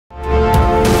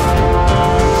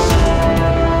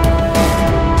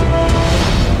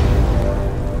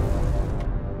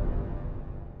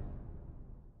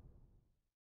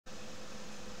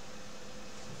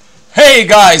Hey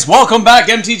guys, welcome back,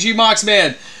 MTG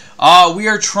Moxman. We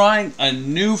are trying a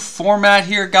new format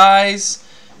here, guys.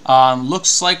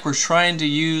 Looks like we're trying to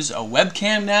use a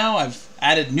webcam now. I've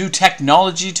added new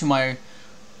technology to my,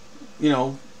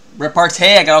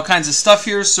 repartee. I got all kinds of stuff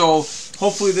here, so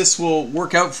hopefully this will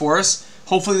work out for us.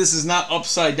 Hopefully this is not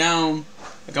upside down.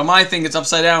 Like on my thing, it's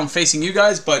upside down facing you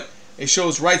guys, but it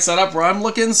shows right side up where I'm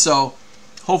looking, so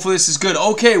hopefully this is good.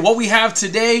 Okay, what we have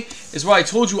today is what I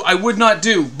told you I would not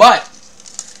do, but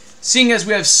seeing as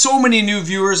we have so many new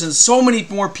viewers and so many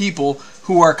more people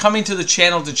who are coming to the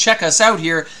channel to check us out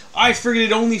here, I figured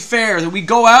it only fair that we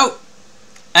go out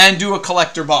and do a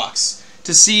collector box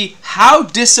to see how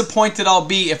disappointed I'll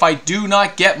be if I do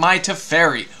not get my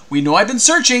Teferi. We know I've been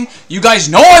searching. You guys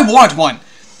know I want one.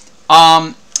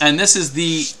 And this is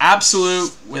the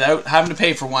absolute, without having to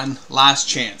pay for one, last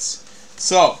chance.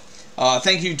 So,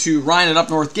 thank you to Ryan at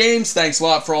Up North Games. Thanks a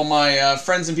lot for all my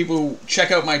friends and people who check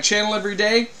out my channel every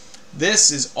day.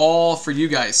 This is all for you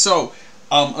guys. So,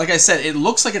 like I said, it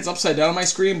looks like it's upside down on my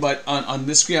screen, but on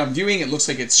this screen I'm viewing, it looks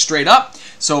like it's straight up.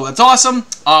 So that's awesome.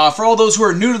 For all those who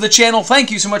are new to the channel,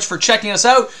 thank you so much for checking us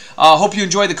out. Hope you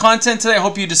enjoy the content today. I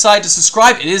hope you decide to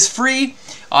subscribe. It is free.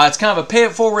 It's kind of a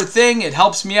pay-it-forward thing. It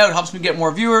helps me out. It helps me get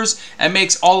more viewers, and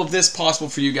makes all of this possible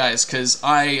for you guys, because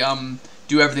I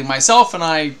do everything myself, and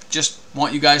I just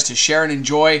want you guys to share and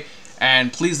enjoy.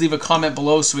 And please leave a comment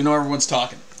below so we know everyone's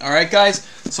talking. All right, guys.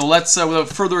 So let's, without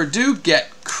further ado,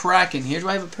 get cracking here. Do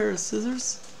I have a pair of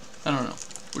scissors? I don't know.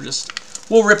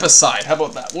 We'll rip aside. How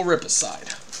about that? We'll rip aside.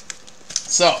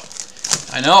 So,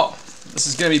 I know this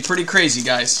is gonna be pretty crazy,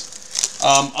 guys.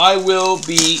 I will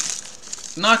be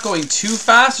not going too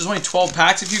fast. There's only 12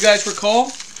 packs, if you guys recall.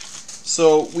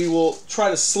 So we will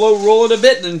try to slow roll it a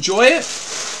bit and enjoy it.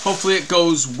 Hopefully it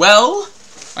goes well.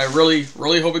 I really,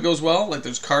 really hope it goes well. Like,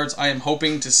 there's cards I am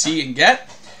hoping to see and get.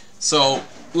 So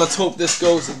let's hope this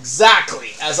goes exactly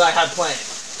as I had planned,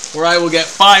 where I will get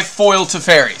 5 foil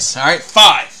Teferis. All right,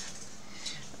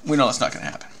 5. We know it's not going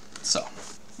to happen. So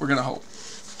we're going to hope.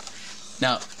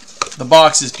 Now, the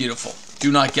box is beautiful.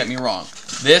 Do not get me wrong.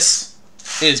 This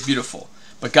is beautiful.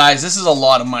 But guys, this is a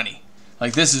lot of money.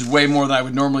 Like, this is way more than I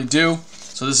would normally do.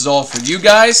 So this is all for you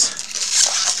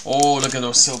guys. Oh, look at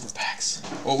those silver packs.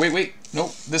 Oh, wait.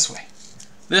 Nope, this way.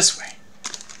 This way.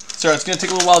 Sorry, it's going to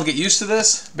take a little while to get used to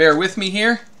this. Bear with me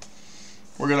here.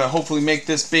 We're going to hopefully make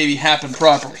this baby happen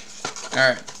properly.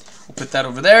 Alright, we'll put that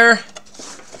over there.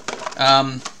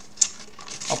 I'll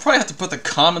probably have to put the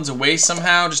commons away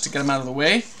somehow just to get them out of the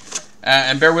way.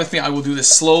 And bear with me, I will do this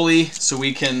slowly so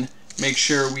we can make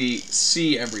sure we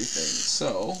see everything.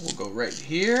 So, we'll go right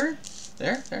here.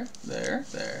 There. Right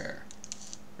there.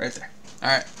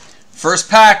 Alright. First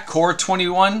pack, Core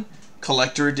 21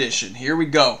 Collector Edition. Here we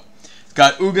go.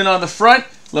 Got Ugin on the front.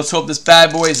 Let's hope this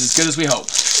bad boy is as good as we hope.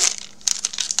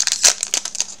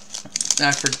 Now,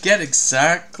 I forget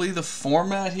exactly the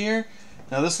format here.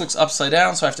 Now, this looks upside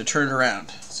down, so I have to turn it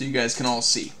around so you guys can all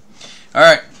see.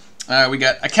 Alright. We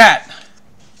got a cat.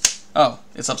 Oh,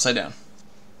 it's upside down.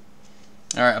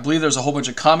 Alright, I believe there's a whole bunch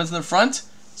of comments in the front.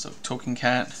 So, token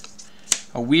cat.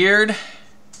 A weird.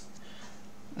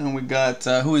 And we got,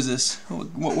 who is this?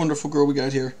 What wonderful girl we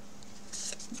got here.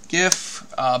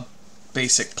 GIF.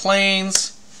 Basic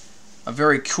plains. A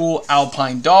very cool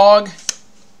alpine dog.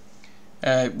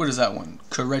 What is that one?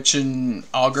 Korechin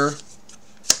Augur.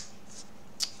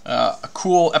 A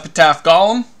cool epitaph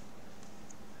golem.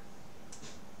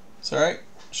 It's alright.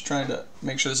 Just trying to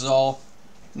make sure this is all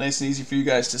nice and easy for you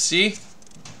guys to see.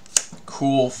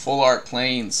 Cool full art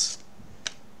plains.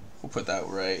 We'll put that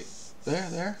right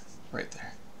there, right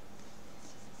there.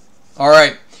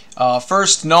 Alright.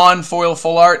 First non-foil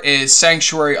full art is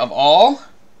Sanctuary of All.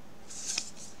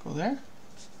 Go there.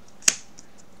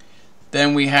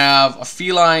 Then we have a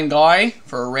feline guy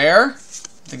for a rare. I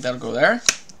think that'll go there.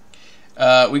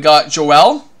 We got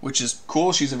Joelle, which is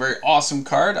cool. She's a very awesome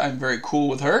card. I'm very cool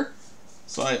with her.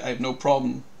 So I have no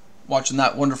problem watching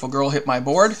that wonderful girl hit my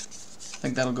board. I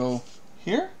think that'll go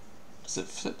here. Does it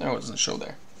fit there? Oh, it doesn't show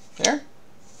there. There?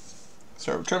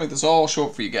 Sorry, we're trying to make this all show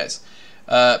up for you guys.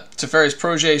 Teferi's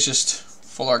Protege is just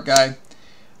full art guy.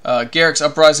 Garrick's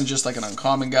Uprising, just like an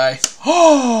uncommon guy.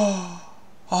 Oh,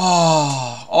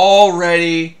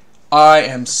 already I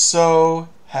am so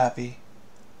happy.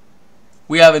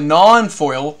 We have a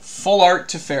non-foil full art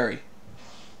Teferi.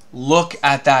 Look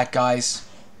at that, guys.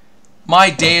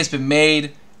 My day has been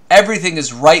made. Everything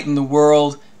is right in the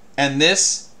world, and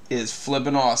this is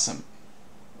flippin' awesome.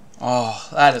 Oh,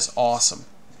 that is awesome.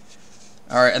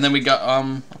 Alright, and then we got,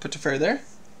 I'll put Teferi there.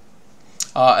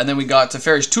 And then we got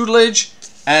Teferi's Tutelage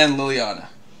and Liliana.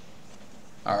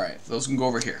 Alright, those can go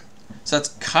over here. So that's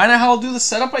kind of how I'll do the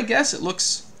setup, I guess. It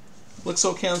looks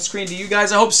okay on screen to you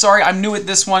guys. I hope. Sorry, I'm new at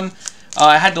this one.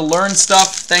 I had to learn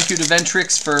stuff. Thank you to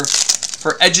Ventrix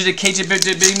for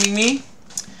educating me.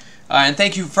 And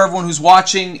thank you for everyone who's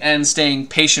watching and staying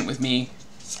patient with me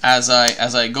as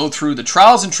I go through the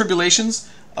trials and tribulations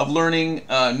of learning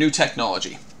new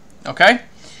technology. Okay?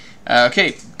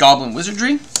 Okay, Goblin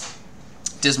Wizardry,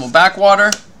 Dismal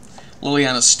Backwater,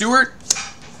 Liliana Stewart,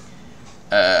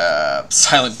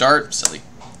 Silent Dart, silly,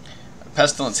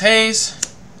 Pestilence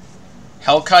Haze,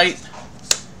 Hellkite,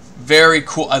 very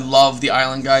cool. I love the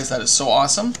island, guys. That is so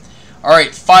awesome. All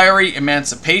right, Fiery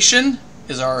Emancipation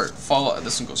is our follow.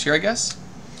 This one goes here, I guess.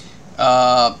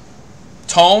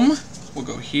 Tome will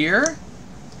go here.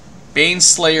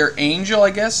 Baneslayer Angel,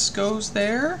 I guess, goes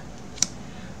there.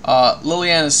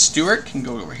 Liliana Stewart can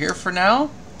go over here for now.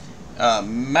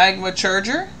 Magma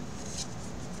Charger.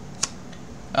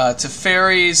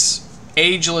 Teferi's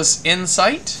Ageless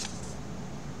Insight.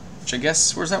 Which I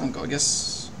guess, where's that one go?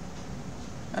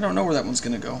 I don't know where that one's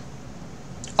going to go.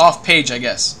 Off page, I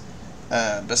guess.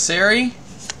 Basari.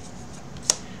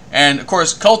 And, of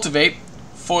course, Cultivate.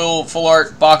 Full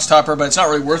art box topper, but it's not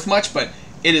really worth much, but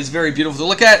it is very beautiful to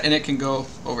look at, and it can go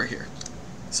over here.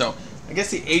 So, I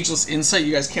guess the Ageless Insight,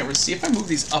 you guys can't really see. If I move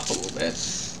these up a little bit,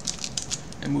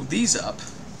 and move these up,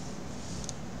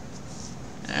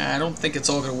 I don't think it's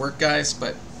all going to work, guys,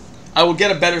 but I will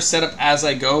get a better setup as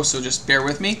I go, so just bear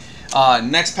with me.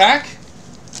 Next pack.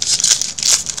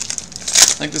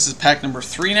 I think this is pack number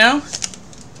 3 now.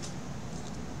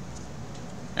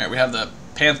 Alright, we have the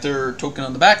Panther token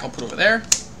on the back. I'll put it over there.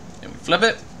 And we flip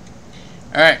it.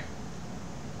 Alright.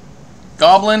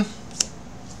 Goblin.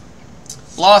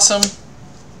 Blossom.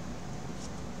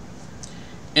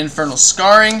 Infernal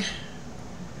Scarring.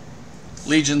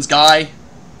 Legion's Guy.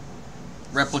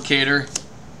 Replicator.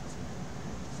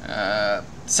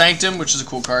 Sanctum, which is a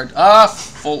cool card.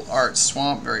 Full Art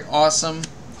Swamp. Very awesome.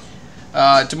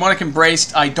 Demonic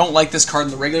Embraced. I don't like this card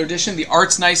in the regular edition. The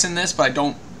art's nice in this, but I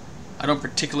don't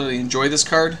particularly enjoy this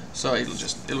card, so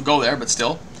it'll go there, but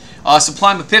still.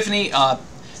 Sublime Epiphany.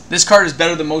 This card is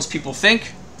better than most people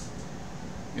think.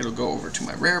 It'll go over to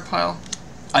my rare pile.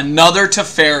 Another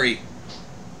Teferi.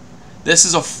 This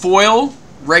is a foil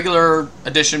regular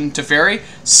edition Teferi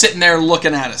sitting there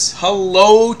looking at us.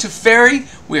 Hello, Teferi.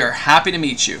 We are happy to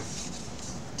meet you.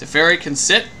 Teferi can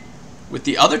sit with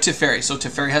the other Teferi, so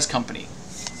Teferi has company.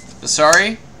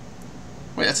 Basari.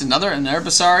 Wait, that's another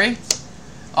Basari.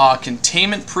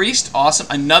 Containment Priest, awesome.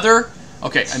 Another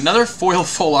foil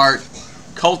full art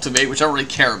Cultivate, which I don't really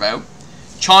care about.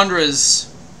 Chandra's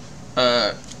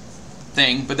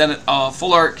thing, but then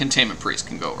full art Containment Priest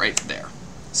can go right there.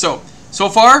 So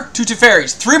far, 2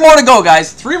 Teferis. 3 more to go,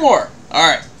 guys. 3 more. All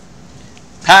right.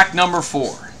 Pack number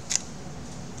 4.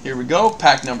 Here we go.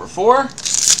 Pack number 4.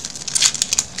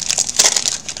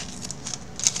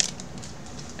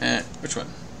 Which one?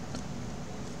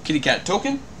 Kitty Cat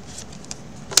Token.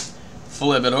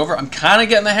 Flip it over. I'm kind of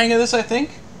getting the hang of this, I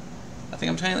think. I'm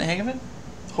getting the hang of it.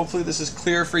 Hopefully this is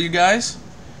clear for you guys.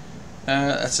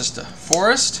 That's just a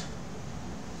Forest.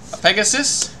 A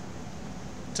Pegasus.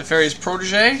 Teferi's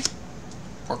Protege.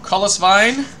 Porculus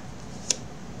Vine.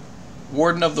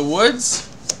 Warden of the Woods.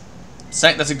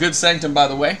 That's a good Sanctum, by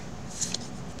the way.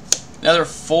 Another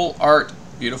full art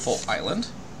beautiful island.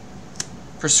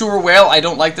 Pursuer Whale. I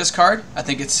don't like this card. I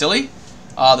think it's silly.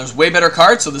 There's way better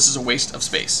cards, so this is a waste of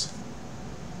space.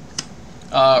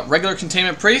 Regular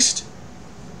Containment Priest.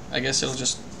 I guess it'll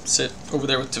just sit over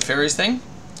there with Teferi's thing.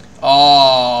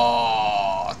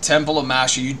 Oh, Temple of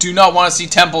Masher. You do not want to see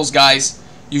temples, guys.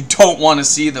 You don't want to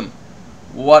see them.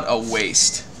 What a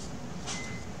waste.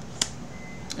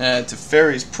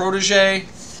 Teferi's Protege.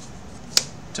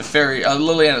 Teferi,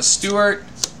 Liliana Stewart.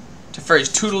 Teferi's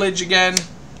Tutelage again.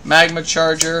 Magma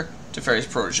Charger. Teferi's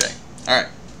Protege. Alright.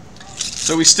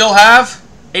 So we still have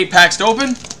 8 packs to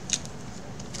open.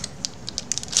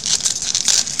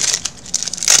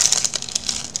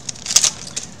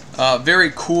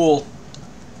 Very cool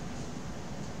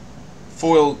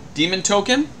foil demon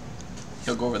token.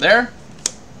 He'll go over there.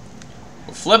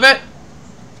 We'll flip it.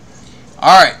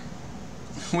 Alright.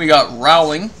 We got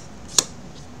Rowling.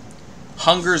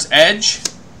 Hunger's Edge.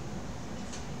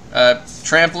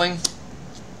 Trampling.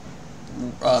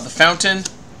 The Fountain.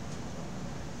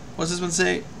 What's this one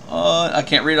say? I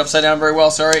can't read it upside down very well,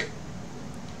 sorry.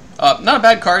 Not a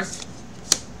bad card.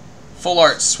 Full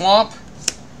Art Swamp.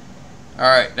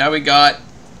 Alright, now we got...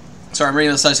 Sorry, I'm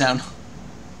reading this upside down.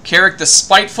 Carrick the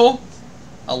Spiteful.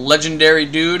 A legendary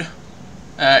dude.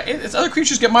 Its other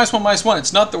creatures get -1/-1.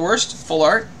 It's not the worst. Full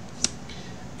art.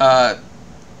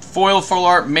 Foil full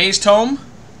art Maze Tome.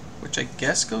 which I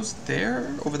guess goes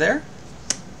there, over there.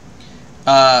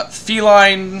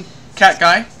 Feline cat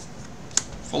guy,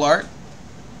 full art.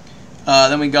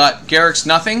 Then we got Garrick's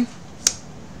Nothing,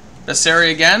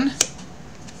 Teferi again.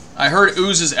 I heard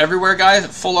oozes everywhere, guys.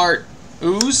 Full art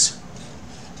ooze,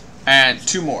 and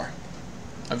 2 more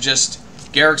of just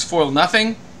Garrick's foil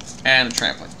Nothing and a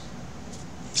trampoline.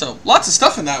 So lots of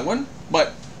stuff in that one,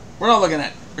 but we're not looking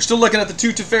at it. We're still looking at the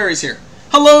 2 Teferis here.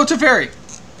 Hello, Teferi.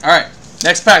 All right,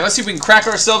 next pack. Let's see if we can crack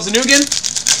ourselves a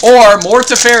Nugan or more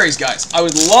Teferis, guys. I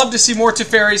would love to see more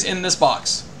Teferis in this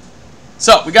box.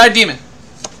 So we got a demon.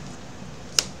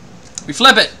 We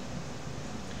flip it.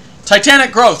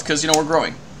 Titanic Growth, because, you know, we're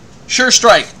growing. Sure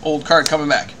Strike, old card coming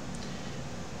back.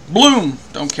 Bloom,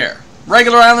 don't care.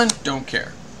 Regular Island, don't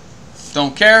care.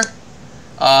 Don't care.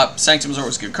 Sanctum's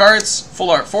always good cards. Full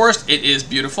Art Forest, it is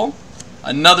beautiful.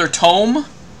 Another Tome.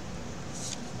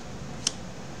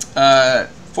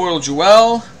 Foil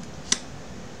Jewel.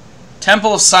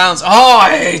 Temple of Silence. Oh,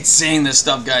 I hate seeing this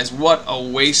stuff, guys. What a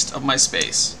waste of my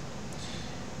space.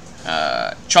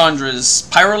 Chandra's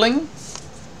Pyroling.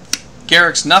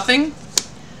 Garrick's Nothing.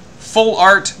 Full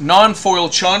art non-foil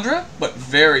Chandra, but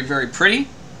very, very pretty.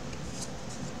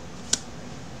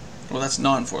 Well, that's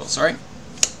non-foil, sorry.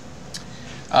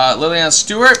 Liliana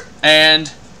Stewart,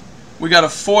 and we got a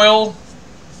foil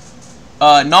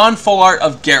non-full art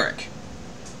of Garrick,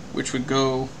 which would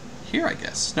go here, I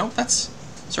guess. No, that's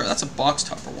a box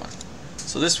topper one.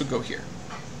 So this would go here.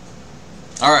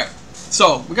 All right,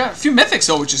 so we got a few mythics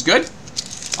though, which is good.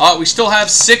 We still have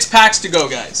 6 packs to go,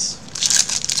 guys.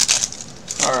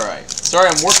 All right, sorry,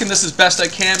 I'm working this as best I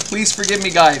can. Please forgive me,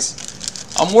 guys.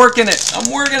 I'm working it.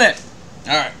 I'm working it.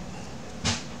 All right.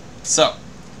 So,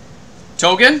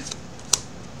 token,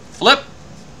 flip,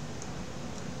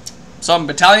 some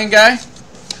battalion guy,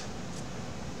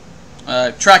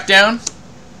 track down,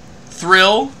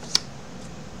 thrill,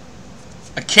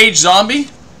 a cage zombie.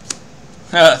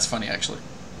 That's funny, actually.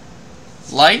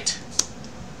 Light,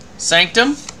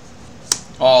 sanctum.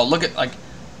 Oh, look at, like,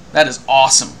 that is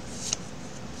awesome.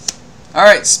 All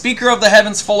right, Speaker of the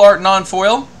Heavens, full art,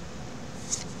 non-foil.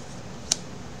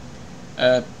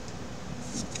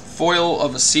 Foil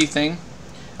of a sea thing.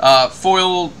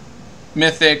 Foil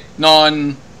mythic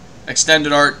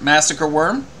non-extended art Massacre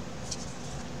Worm.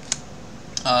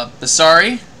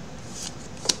 Basari.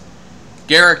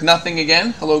 Garrick Nothing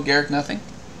again. Hello, Garrick Nothing.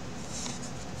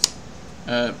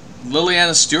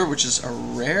 Liliana Stewart, which is a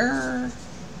rare.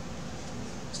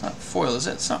 It's not foil, is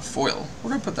it? It's not foil.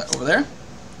 We're gonna put that over there.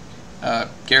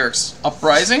 Garrick's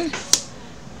Uprising.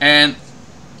 And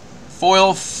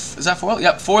foil. Is that foil?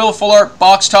 Yep, foil full art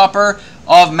box topper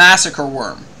of Massacre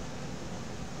Worm.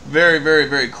 Very, very,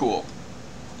 very cool.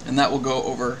 And that will go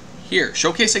over here.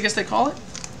 Showcase, I guess they call it.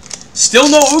 Still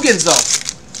no Ugins,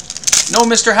 though. No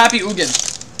Mr. Happy Ugin.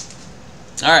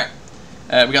 Alright.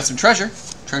 We got some treasure.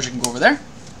 Treasure can go over there.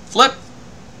 Flip.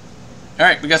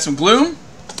 Alright, we got some Gloom.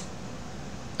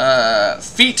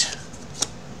 Feet.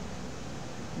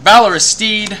 Valorous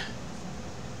Steed.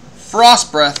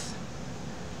 Frost Breath.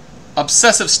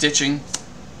 Obsessive Stitching,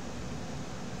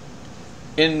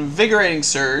 Invigorating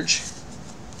Surge,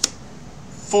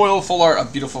 foil full art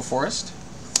of Beautiful Forest.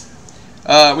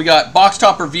 We got Box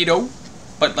Topper Veto,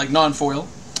 but like non-foil.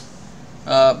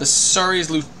 Basari's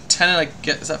Lieutenant, I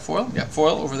get, is that foil? Yeah,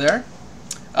 foil over there.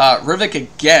 Rivik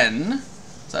again,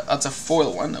 that's a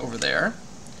foil one over there.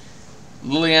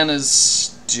 Liliana's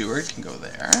Stewart can go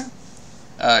there.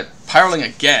 Pyroling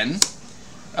again.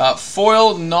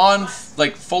 Foil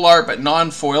like full art but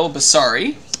non-foil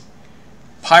Basari,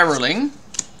 Pyroling,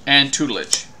 and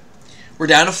Tutelage. We're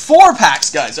down to 4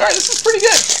 packs, guys. All right, this is pretty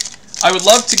good. I would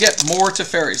love to get more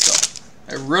Teferis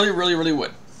though. I really, really, really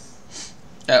would.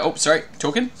 Oh, sorry,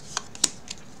 token.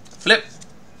 Flip.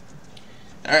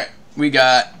 All right, we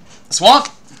got Swamp.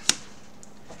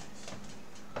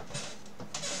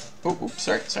 Oh,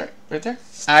 sorry, right there.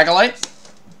 Agolite.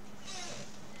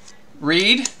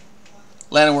 Reed.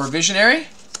 Llanowar Visionary.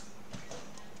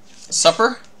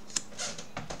 Supper.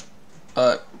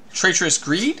 Traitorous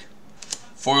Greed.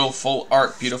 Foil full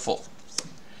art, beautiful.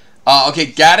 Okay,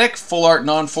 Gaddock, full art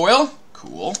non-foil.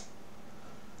 Cool.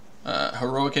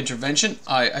 Heroic Intervention.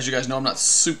 As you guys know, I'm not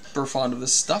super fond of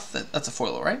this stuff. That's a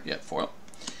foil, right? Yeah, foil.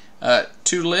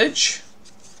 Tutelage.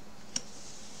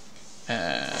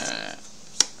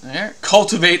 There.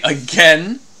 Cultivate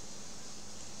again.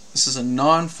 This is a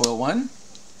non-foil one.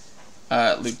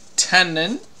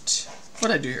 Lieutenant. What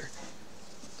did I do here?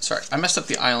 Sorry, I messed up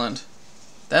the island.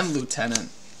 Then Lieutenant.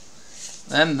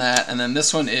 Then that. And then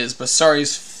this one is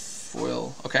Basari's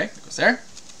foil. Okay, it goes there.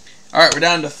 Alright, we're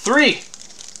down to 3.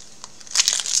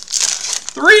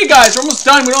 3, guys. We're almost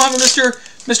done. We don't have a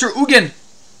Mr. Ugin.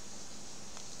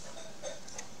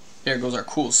 There goes our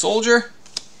cool soldier.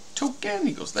 Token.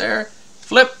 He goes there.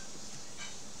 Flip.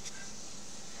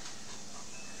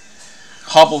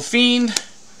 Hobble Fiend.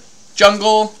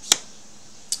 Jungle.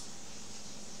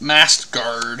 Masked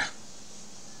Guard.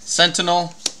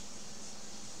 Sentinel.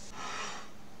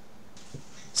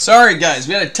 Sorry, guys.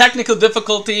 We had a technical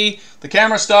difficulty. The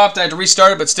camera stopped. I had to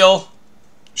restart it, but still.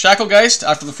 Shacklegeist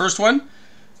after the first one,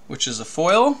 which is a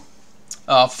foil.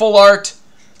 Full art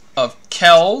of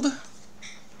Keld.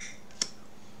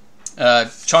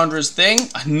 Chandra's Thing.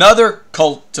 Another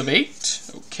Cultivate.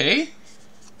 Okay.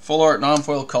 Full art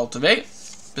non-foil Cultivate.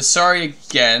 Basari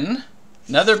again.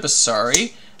 Another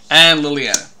Basari. And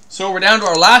Liliana. So we're down to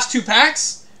our last 2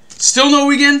 packs. Still no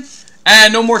Wigan.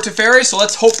 And no more Teferi. So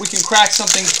let's hope we can crack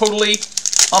something totally,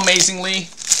 amazingly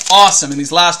awesome in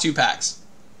these last 2 packs.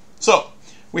 So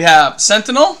we have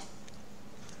Sentinel.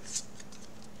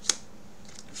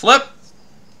 Flip.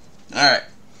 Alright.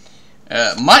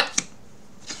 Mutt.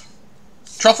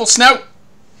 Truffle Snout.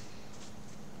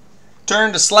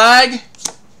 Turn to Slag.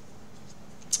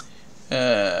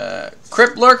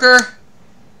 Crypt Lurker.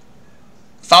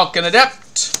 Falcon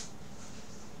Adept.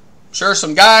 Sure,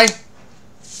 some guy.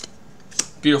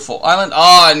 Beautiful Island.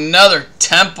 Ah, another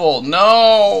Temple.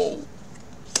 No.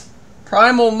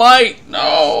 Primal Might.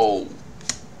 No.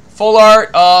 Full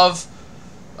art of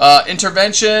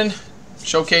Intervention.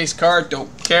 Showcase card.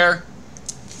 Don't care.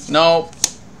 No.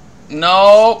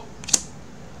 No.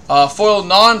 Foil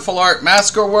non-full art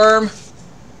Masker Worm.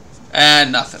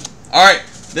 And nothing. Alright.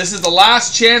 This is the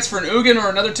last chance for an Ugin or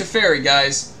another Teferi,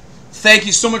 guys. Thank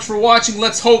you so much for watching.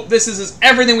 Let's hope this is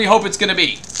everything we hope it's going to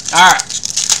be. Alright.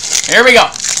 Here we go.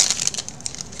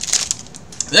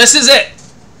 This is it.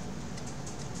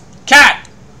 Cat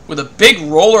with a big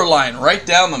roller line right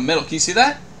down the middle. Can you see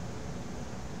that?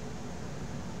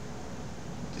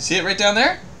 Do you see it right down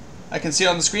there? I can see it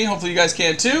on the screen. Hopefully you guys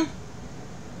can too.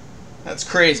 That's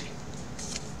crazy.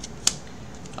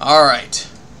 Alright.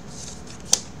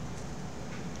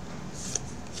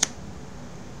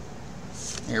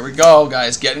 Here we go,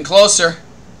 guys. Getting closer.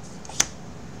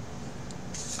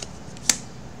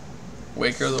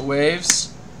 Waker of the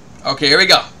Waves. Okay, here we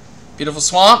go. Beautiful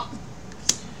Swamp.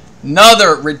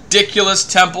 Another ridiculous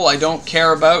Temple I don't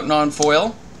care about.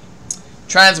 Non-foil.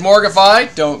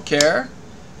 Transmorgify. Don't care.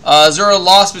 Zura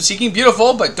Lost but Seeking.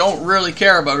 Beautiful, but don't really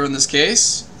care about her in this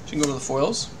case. She can go to the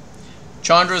foils.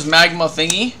 Chandra's Magma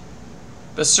Thingy.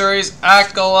 Basuri's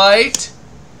Acolyte.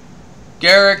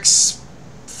 Garrick's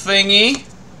Thingy.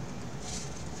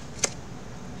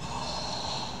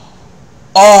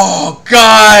 Oh,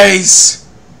 guys!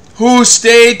 Who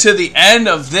stayed to the end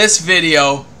of this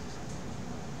video?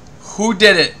 Who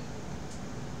did it?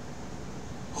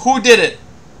 Who did it?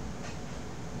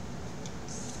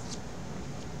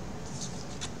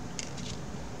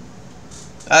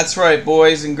 That's right,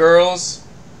 boys and girls.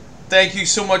 Thank you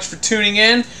so much for tuning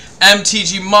in.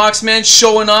 MTG Moxman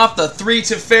showing off the 3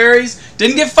 Teferis.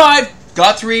 Didn't get 5,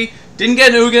 got 3. Didn't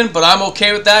get an Ugin, but I'm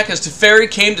okay with that because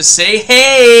Teferi came to say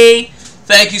hey.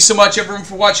 Thank you so much, everyone,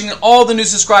 for watching, and all the new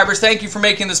subscribers. Thank you for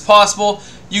making this possible.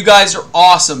 You guys are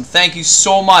awesome. Thank you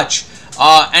so much.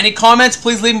 Any comments,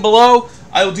 please leave them below.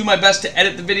 I will do my best to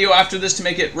edit the video after this to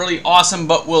make it really awesome,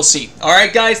 but we'll see. All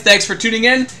right, guys, thanks for tuning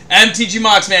in. MTG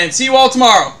Moxman. See you all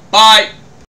tomorrow. Bye.